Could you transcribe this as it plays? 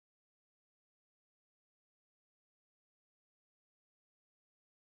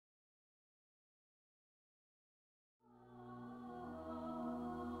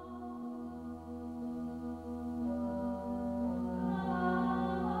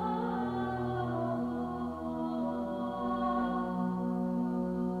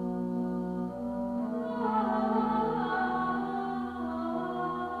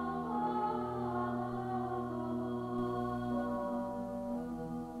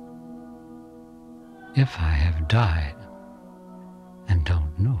If I have died and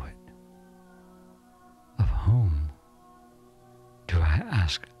don't know it, of whom do I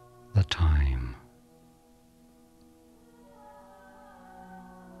ask the time?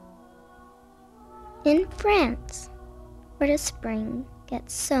 In France, where the spring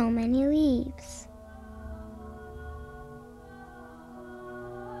gets so many leaves.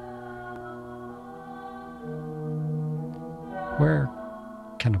 Where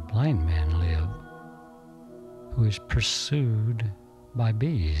can a blind man live who is pursued by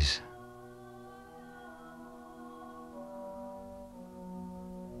bees?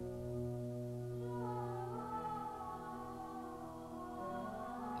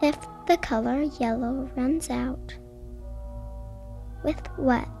 If the color yellow runs out, with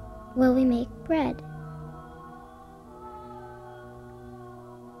what will we make bread?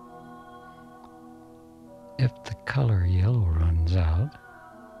 If the color yellow runs out,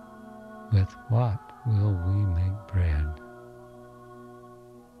 with what will we make bread?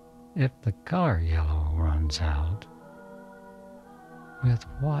 If the color yellow runs out, with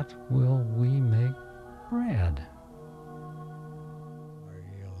what will we make bread? Color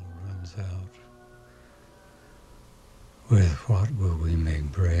yellow runs out, with what will we make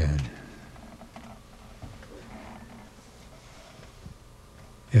bread?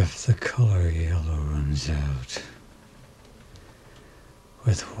 If the color yellow runs out,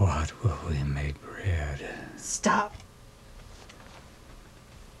 with what will we make bread? Stop.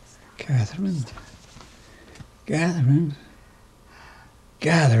 Catherine. Catherine.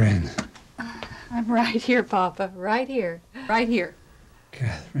 Catherine. I'm right here, Papa. Right here. Right here.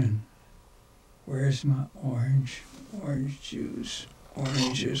 Catherine, where's my orange juice,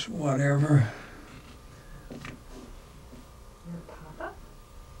 oranges, whatever? Here, Papa.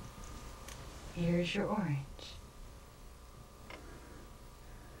 Here's your orange.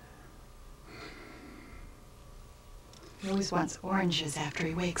 He always wants oranges after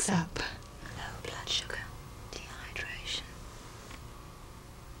he wakes up. Low blood sugar, dehydration.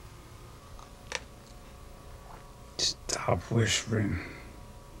 Stop whispering.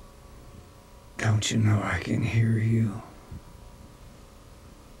 Don't you know I can hear you?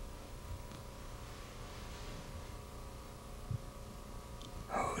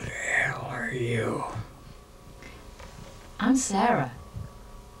 Who the hell are you? I'm Sarah.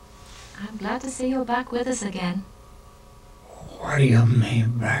 I'm glad to see you're back with us again. What do you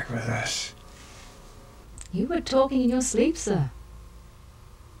mean back with us? You were talking in your sleep, sir.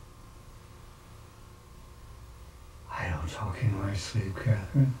 I don't talk in my sleep,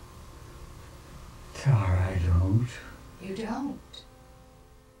 Catherine. Tell her I don't. You don't.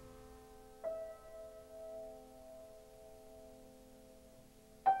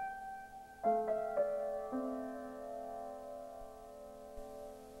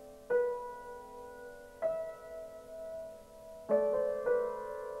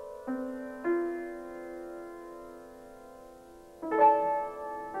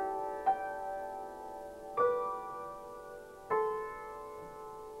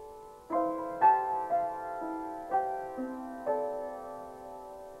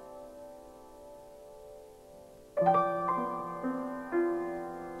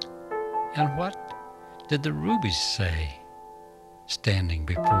 And what did the rubies say, standing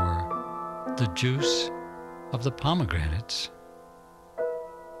before the juice of the pomegranates?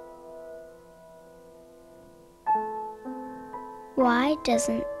 Why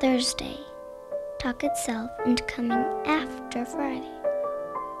doesn't Thursday talk itself into coming after Friday?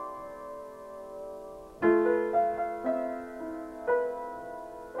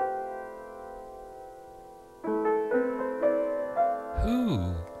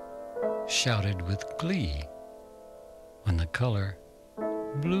 Who shouted with glee when the color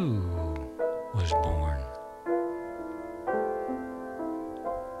blue was born?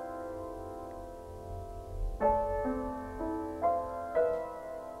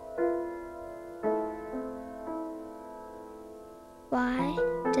 Why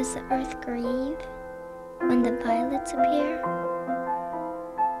does the earth grieve when the violets appear?